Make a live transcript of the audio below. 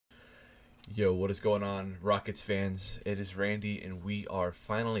Yo, what is going on, Rockets fans? It is Randy, and we are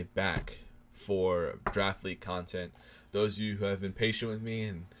finally back for Draft League content. Those of you who have been patient with me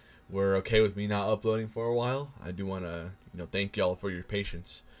and were okay with me not uploading for a while, I do want to, thank y'all for your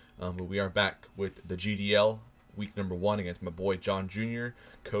patience. But we are back with the GDL week number 1 against my boy John Jr.,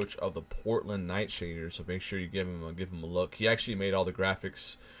 coach of the Portland Nightshaders. So make sure you give him a look. He actually made all the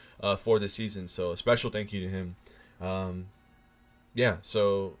graphics for this season, so a special thank you to him. Yeah,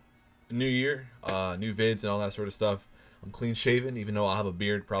 so new year, new vids and all that sort of stuff. I'm clean shaven, even though I'll have a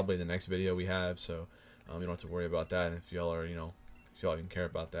beard probably in the next video we have, so you don't have to worry about that if y'all are, if y'all even care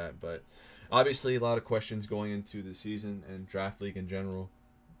about that. But obviously a lot of questions going into the season and draft league in general.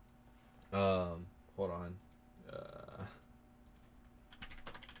 Hold on.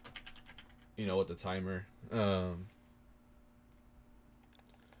 With the timer.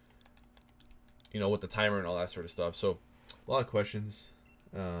 With the timer and all that sort of stuff. So a lot of questions.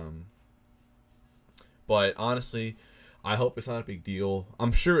 But honestly, I hope it's not a big deal.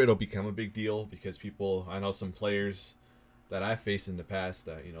 I'm sure it'll become a big deal because I know some players that I've faced in the past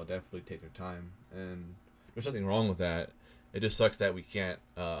that, definitely take their time. And there's nothing wrong with that. It just sucks that we can't,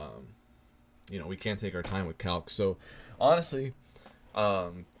 we can't take our time with calcs. So honestly,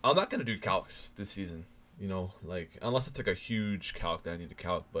 I'm not going to do calcs this season, unless it's like a huge calc that I need to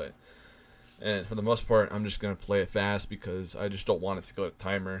calc. And for the most part, I'm just going to play it fast because I just don't want it to go to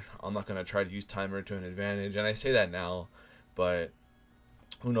timer. I'm not going to try to use timer to an advantage. And I say that now, but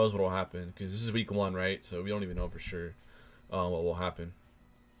who knows what will happen because this is week 1, right? So we don't even know for sure what will happen.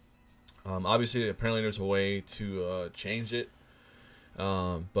 Obviously, apparently there's a way to change it,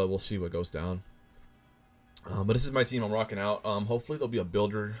 but we'll see what goes down. But this is my team I'm rocking out. Hopefully there'll be a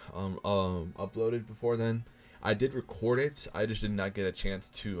builder uploaded before then. I did record it. I just did not get a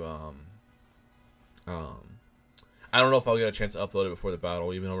chance to... I don't know if I'll get a chance to upload it before the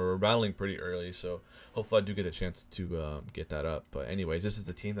battle, even though we're battling pretty early, so hopefully I do get a chance to get that up. But anyways, this is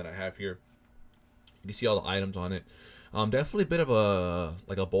the team that I have here. You can see all the items on it. Definitely a bit of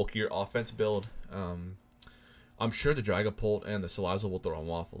a bulkier offense build. I'm sure the Dragapult and the Salazzle will throw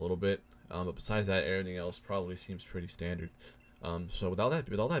them off a little bit, but besides that, everything else probably seems pretty standard. So with all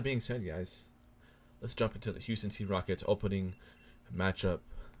that being said, guys, let's jump into the Houston Sea Rockets opening matchup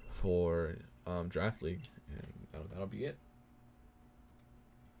for draft league, and that'll be it.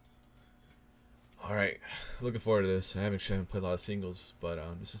 All right, looking forward to this. I haven't played a lot of singles, but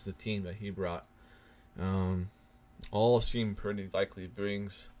this is the team that he brought. All seem pretty likely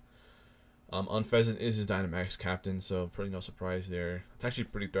brings. Unpheasant is his Dynamax captain, so pretty no surprise there. It's actually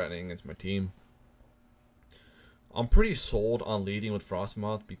pretty threatening against my team. I'm pretty sold on leading with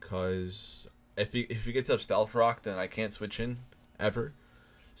Frostmoth because if he gets up Stealth Rock, then I can't switch in ever.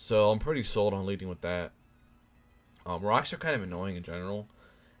 So I'm pretty sold on leading with that. Rocks are kind of annoying in general,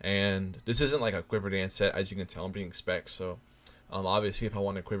 and this isn't like a Quiver Dance set, as you can tell. I'm being spec, so obviously if I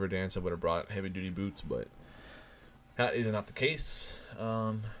wanted Quiver Dance, I would have brought heavy duty boots, but that is not the case.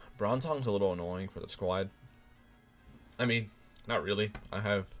 Bronzong's a little annoying for the squad. I mean, not really. I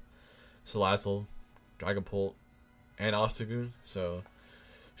have Salazzle, Dragapult, and Obstagoon, so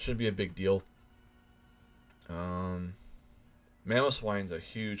shouldn't be a big deal. Mamoswine's a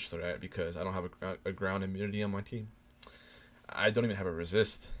huge threat because I don't have a ground immunity on my team. I don't even have a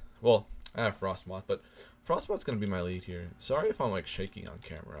resist. Well, I have Frostmoth, but Frostmoth's going to be my lead here. Sorry if I'm like shaking on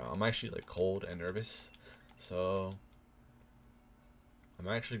camera. I'm actually like cold and nervous. So I'm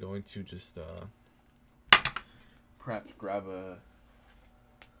actually going to just perhaps grab a...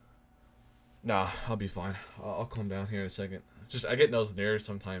 Nah, I'll be fine. I'll calm down here in a second. Just I get those nerves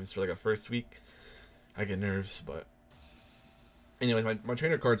sometimes for like a first week. I get nerves, but anyway, my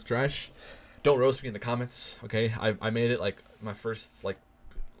trainer card's trash. Don't roast me in the comments, okay? I made it like my first like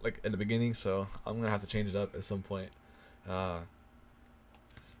in the beginning, so I'm gonna have to change it up at some point. But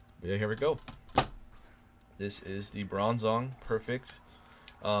yeah, here we go. This is the Bronzong, perfect.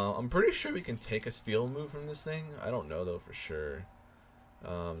 I'm pretty sure we can take a steel move from this thing. I don't know though for sure.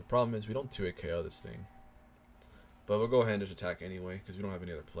 The problem is we don't 2-hit KO this thing, but we'll go ahead and just attack anyway because we don't have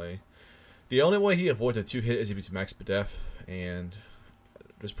any other play. The only way he avoids a 2-hit is if he's max def, and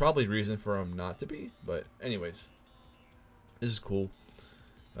there's probably reason for him not to be, but anyways, this is cool.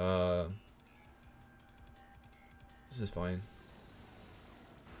 This is fine.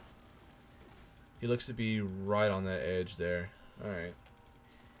 He looks to be right on that edge there. Alright.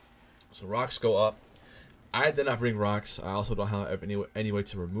 So rocks go up. I did not bring rocks. I also don't have any way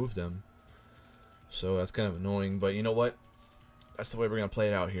to remove them. So that's kind of annoying, but you know what? That's the way we're going to play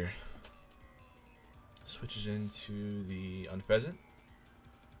it out here. Switches into the Unpheasant.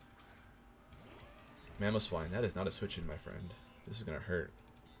 Mamoswine. That is not a switch in, my friend. This is going to hurt.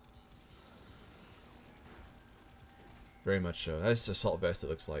 Very much so. That is assault vest, it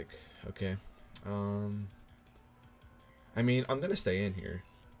looks like. Okay. I mean, I'm gonna stay in here.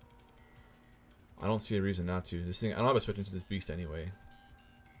 I don't see a reason not to. This thing, I don't have to switch into this beast anyway.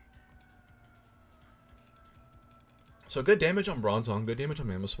 So good damage on Bronzong, good damage on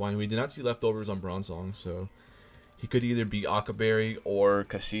Mammoth Swine. We did not see leftovers on Bronzong, so he could either be Akaberry or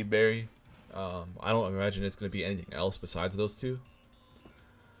Kasibberry. I don't imagine it's going to be anything else besides those two.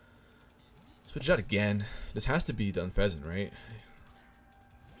 Switch out again. This has to be Dun Pheasant, right?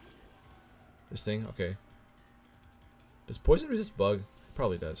 This thing? Okay. Does poison resist bug?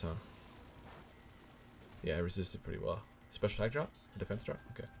 Probably does, huh? Yeah, it resisted pretty well. Special attack drop? Defense drop?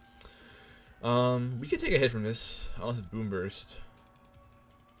 Okay. We could take a hit from this, unless it's Boom Burst.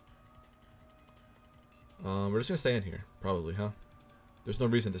 We're just gonna stay in here, probably, huh? There's no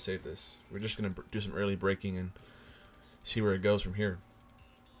reason to save this. We're just gonna do some early breaking and see where it goes from here.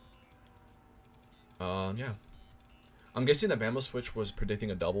 Yeah. I'm guessing that Mammoth Switch was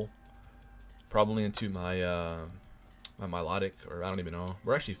predicting a double. Probably into my, my Milotic, or I don't even know.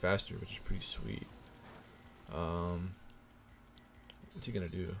 We're actually faster, which is pretty sweet. What's he gonna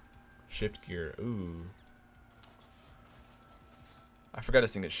do? Shift gear. Ooh. I forgot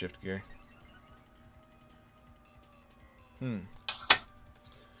this thing is shift gear.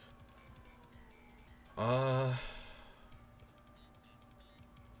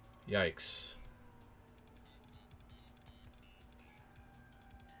 Yikes.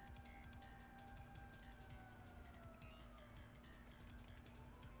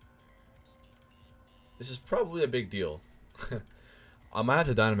 This is probably a big deal. I might have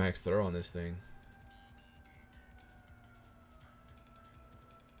to Dynamax throw on this thing.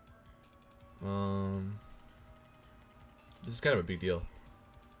 This is kind of a big deal.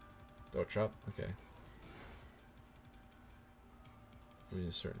 Throw chop? Okay. For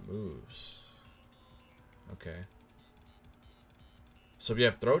using certain moves. Okay. So we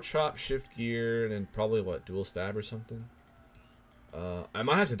have throw chop, shift gear, and then probably what, dual stab or something? I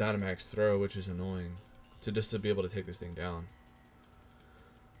might have to Dynamax throw, which is annoying. Just to be able to take this thing down.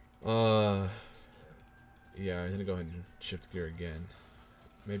 Yeah, I'm gonna go ahead and shift gear again.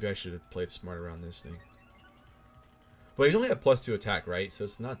 Maybe I should have played smart around this thing. But he's only at +2 attack, right? So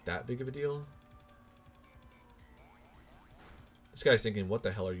it's not that big of a deal. This guy's thinking, what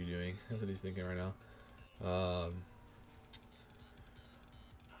the hell are you doing? That's what he's thinking right now.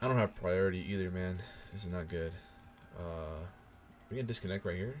 I don't have priority either, man. This is not good. We can disconnect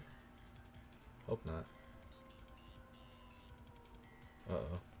right here? Hope not.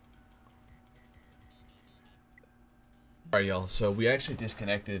 Uh-oh. Alright, y'all. So we actually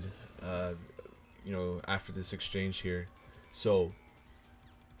disconnected, you know, after this exchange here. So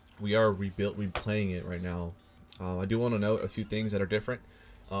we are replaying it right now. I do want to note a few things that are different.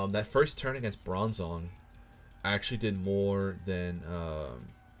 That first turn against Bronzong actually did more than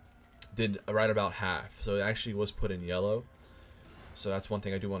did right about half. So it actually was put in yellow. So that's one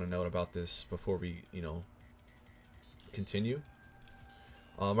thing I do want to note about this before we, you know, continue.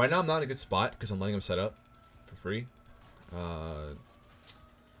 Right now I'm not in a good spot because I'm letting him set up for free. I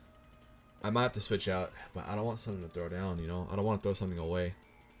might have to switch out, but I don't want something to throw down, you know? I don't want to throw something away.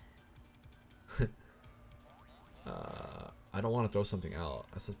 I don't want to throw something out.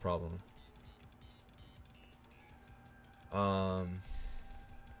 That's the problem. I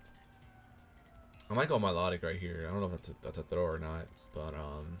might go Milotic right here. I don't know if that's a throw or not, but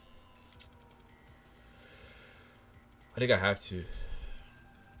I think I have to. You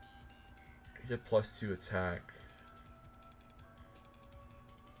get +2 attack.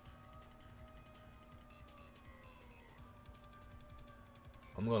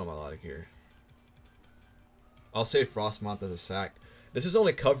 I'm going to Milotic here. I'll say Frostmoth as a sack. This is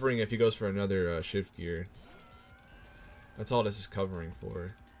only covering if he goes for another shift gear. That's all this is covering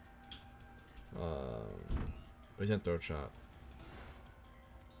for. But he's gonna throw chop.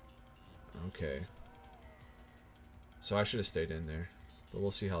 Okay. So I should have stayed in there. But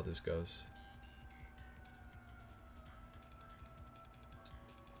we'll see how this goes.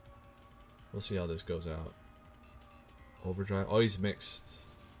 We'll see how this goes out. Overdrive. Oh, he's mixed.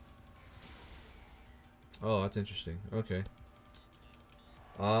 Oh, that's interesting. Okay.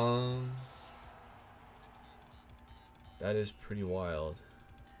 That is pretty wild.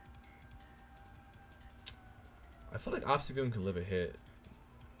 I feel like Obstagoon can live a hit.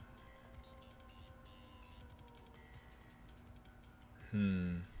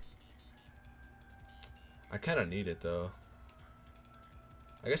 I kind of need it though.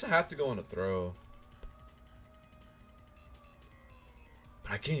 I guess I have to go on a throw.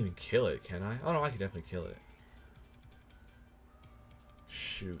 But I can't even kill it, can I? Oh no, I can definitely kill it.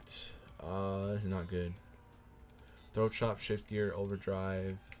 Shoot. This is not good. Throat chop, shift gear,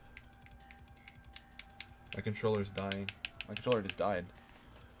 overdrive. My controller's dying. My controller just died.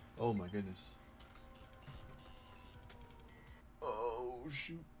 Oh my goodness. Oh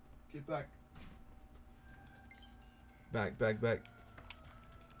shoot. Get back. Back.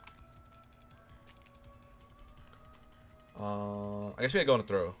 I guess we gotta go on a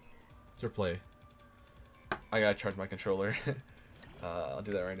throw. It's our play. I gotta charge my controller. I'll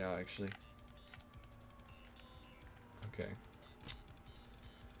do that right now, actually. Okay.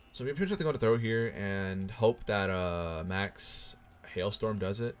 So we pretty much have to go on a throw here and hope that Max Hailstorm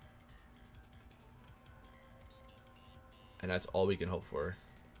does it. And that's all we can hope for.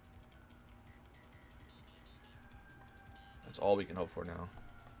 That's all we can hope for now.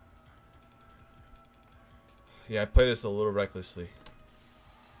 Yeah, I played this a little recklessly.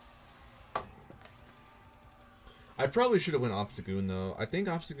 I probably should have went Obstagoon though. I think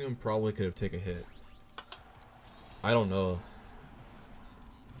Obstagoon probably could have taken a hit. I don't know.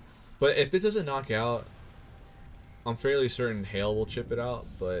 But if this doesn't knock out, I'm fairly certain Hail will chip it out.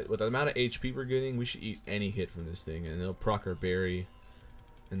 But with the amount of HP we're getting, we should eat any hit from this thing. And it'll proc our berry.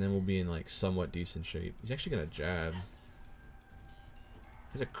 And then we'll be in like somewhat decent shape. He's actually going to jab.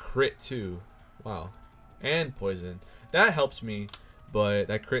 There's a crit too. Wow. And poison. That helps me. But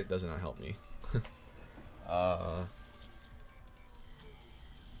that crit does not help me.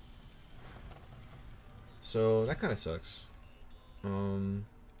 So that kind of sucks.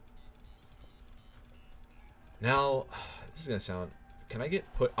 Now this is gonna sound. Can I get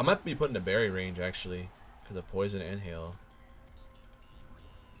put? I might be put in the berry range actually, because of poison and hail,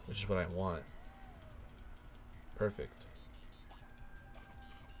 which is what I want. Perfect.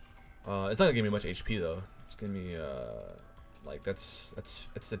 It's not gonna give me much HP though. It's gonna be like that's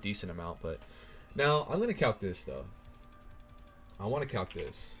a decent amount, but. Now, I'm going to calc this, though. I want to calc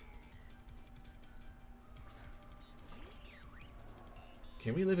this.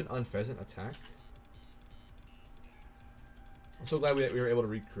 Can we live an unpheasant attack? I'm so glad we were able to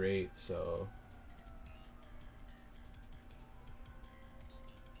recreate, so...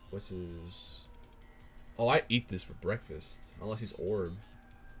 What's his... Oh, I eat this for breakfast. Unless he's orb.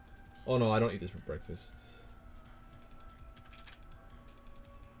 Oh, no, I don't eat this for breakfast.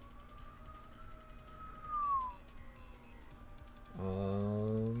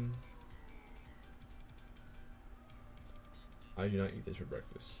 I do not eat this for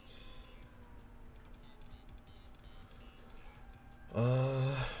breakfast.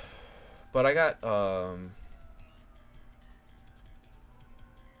 But I got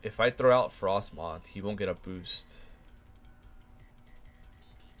if I throw out Frostmoth, he won't get a boost.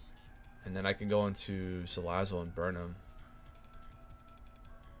 And then I can go into Salazzle and burn him.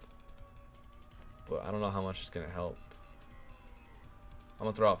 But I don't know how much it's gonna help. I'm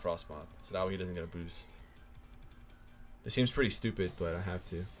gonna throw out Frostmoth, so that way he doesn't get a boost. It seems pretty stupid, but I have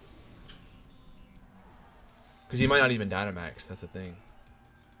to. Because he might not even Dynamax, that's the thing.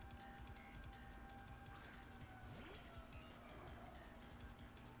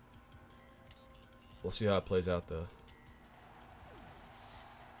 We'll see how it plays out, though.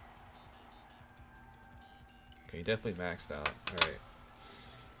 Okay, definitely maxed out.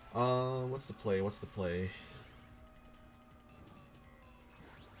 Alright. What's the play? What's the play?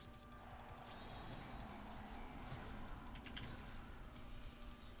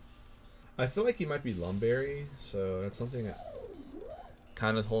 I feel like he might be Lumberry, so that's something that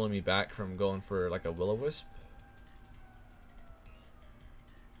kind of holding me back from going for like a Will-O-Wisp.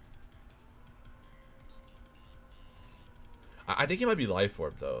 I think he might be Life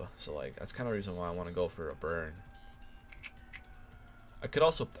Orb though, so like that's kind of the reason why I want to go for a burn. I could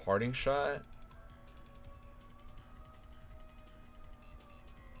also Parting Shot.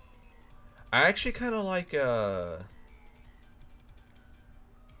 I actually kind of like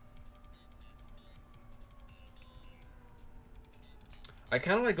I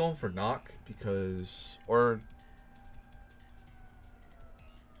kind of like going for Knock because, or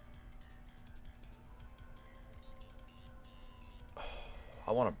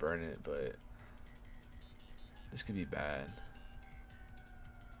I want to burn it, but this could be bad.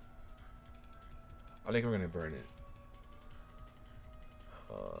 I think we're gonna burn it.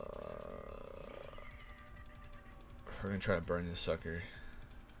 We're gonna try to burn this sucker.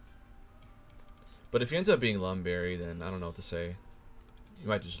 But if he ends up being Lumberry, then I don't know what to say. You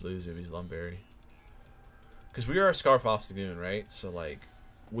might just lose if he's Lumberry. Because we are a Scarf Obstagoon, right? So, like,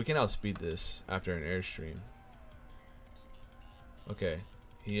 we can outspeed this after an Airstream. Okay.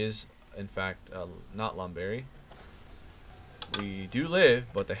 He is, in fact, not Lumberry. We do live,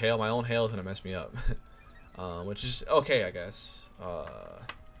 but the hail, my own hail is going to mess me up. Which is okay, I guess.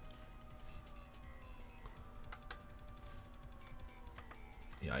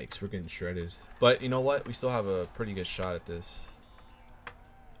 Yikes, we're getting shredded. But you know what? We still have a pretty good shot at this.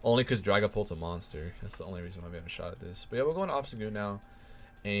 Only because Dragapult's a monster. That's the only reason why we have a shot at this. But yeah, we're going to Obstagoon now.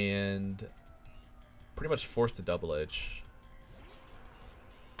 And pretty much forced to double edge.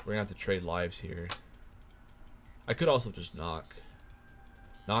 We're going to have to trade lives here. I could also just knock.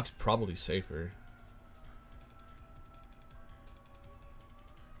 Knock's probably safer.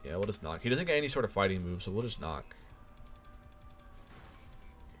 Yeah, we'll just knock. He doesn't get any sort of fighting move, so we'll just knock.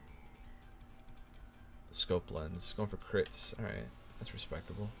 Scope lens. Going for crits. Alright, that's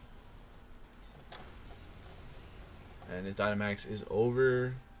respectable. And his Dynamax is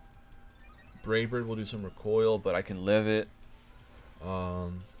over. Brave Bird will do some recoil, but I can live it. I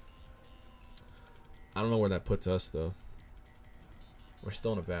don't know where that puts us, though. We're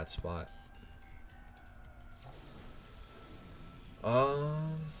still in a bad spot.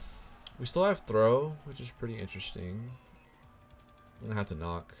 We still have throw, which is pretty interesting. I'm gonna have to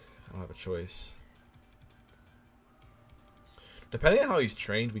knock. I don't have a choice. Depending on how he's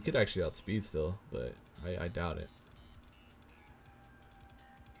trained, we could actually outspeed still, but I doubt it.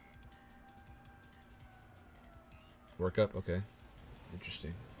 Work up, okay.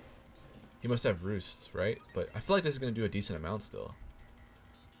 Interesting. He must have Roost, right? But I feel like this is gonna do a decent amount still.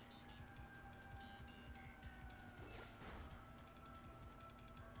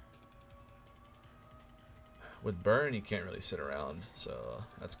 With Burn, he can't really sit around, so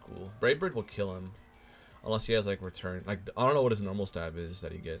that's cool. Brave Bird will kill him. Unless he has, like, return. Like, I don't know what his normal stab is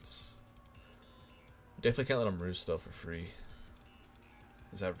that he gets. Definitely can't let him Roost, though, for free.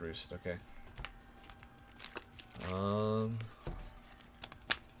 Does that have Roost? Okay. I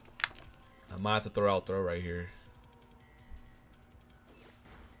might have to throw out throw right here.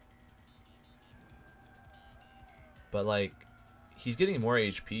 But, like, he's getting more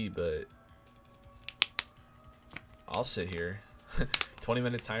HP, but I'll sit here.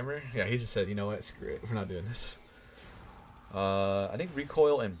 20-minute timer? Yeah, he just said, you know what, screw it. We're not doing this. I think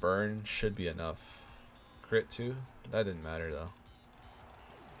recoil and burn should be enough. Crit too? That didn't matter though.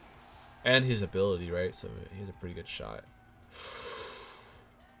 And his ability, right? So he has a pretty good shot.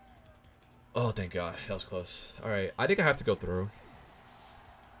 Oh, thank God. That was close. Alright, I think I have to go through.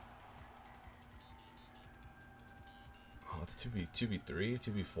 Oh, it's 2v3,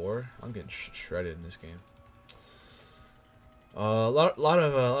 2v4. I'm getting shredded in this game. A lot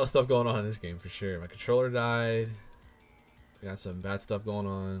of stuff going on in this game for sure. My controller died. We got some bad stuff going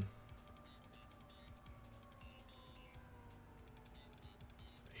on.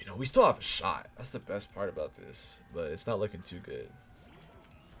 You know, we still have a shot. That's the best part about this, but it's not looking too good.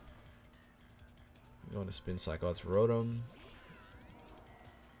 I'm going to spin cycle. That's Rotom.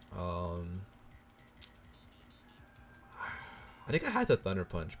 I think I had to Thunder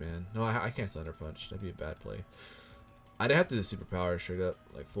Punch, man. No, I can't Thunder Punch. That'd be a bad play. I'd have to do super power straight up,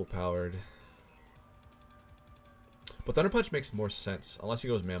 like full powered. But Thunder Punch makes more sense, unless he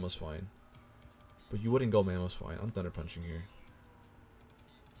goes Mamoswine. But you wouldn't go Mamoswine. I'm Thunder Punching here.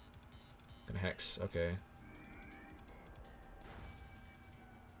 Gonna Hex, okay.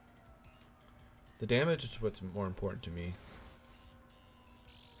 The damage is what's more important to me.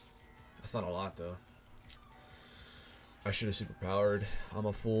 That's not a lot though. I should have super powered. I'm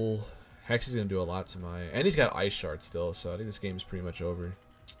a fool. Hex is going to do a lot to my... And he's got Ice Shard still, so I think this game is pretty much over.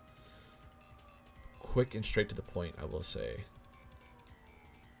 Quick and straight to the point, I will say.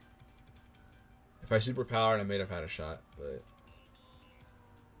 If I super powered, I may have had a shot, but...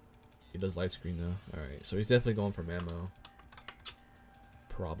 He does Light Screen though. Alright, so he's definitely going for Mamo.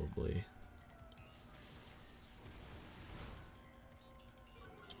 Probably.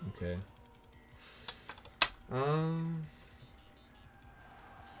 Okay.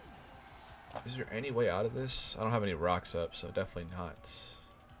 Is there any way out of this? I don't have any rocks up, so definitely not.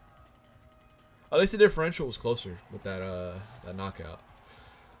 At least the differential was closer with that that knockout.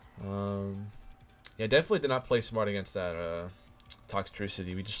 Yeah, definitely did not play smart against that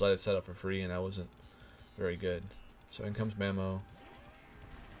Toxtricity. We just let it set up for free, and that wasn't very good. So in comes Mamo.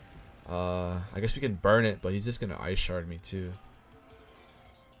 I guess we can burn it, but he's just gonna Ice Shard me too.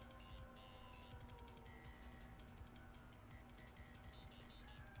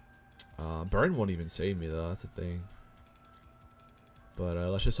 Burn won't even save me though, that's the thing. But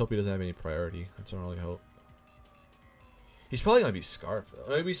let's just hope he doesn't have any priority. That's our only hope. He's probably gonna be Scarf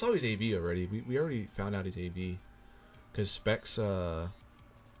though. I mean, we saw his AV already. We already found out his AV. Because Specs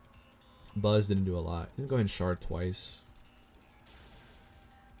Buzz didn't do a lot. He didn't go ahead and Shard twice.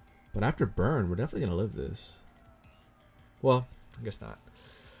 But after Burn, we're definitely gonna live this. Well, I guess not.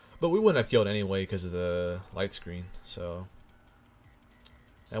 But we wouldn't have killed anyway because of the Light Screen, so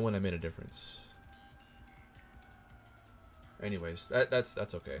that wouldn't have made a difference. Anyways,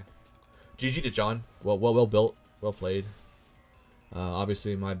 that's okay. GG to John. Well built, well played.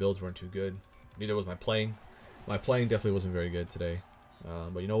 Obviously my builds weren't too good. Neither was my playing. My playing definitely wasn't very good today.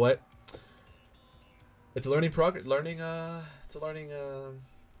 But you know what? It's a learning it's a learning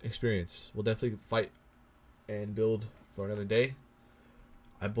experience. We'll definitely fight and build for another day.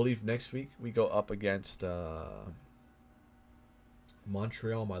 I believe next week we go up against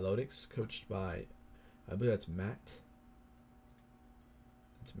Montreal Milotics, coached by, I believe that's Matt.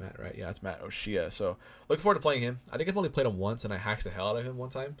 It's Matt, right? Yeah, it's Matt Oshia. So looking forward to playing him. I think I've only played him once, and I hacked the hell out of him one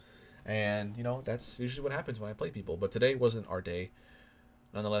time. And, you know, that's usually what happens when I play people. But today wasn't our day.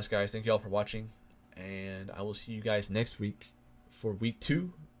 Nonetheless, guys, thank you all for watching. And I will see you guys next week for week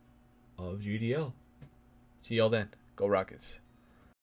 2 of GDL. See y'all then. Go Rockets.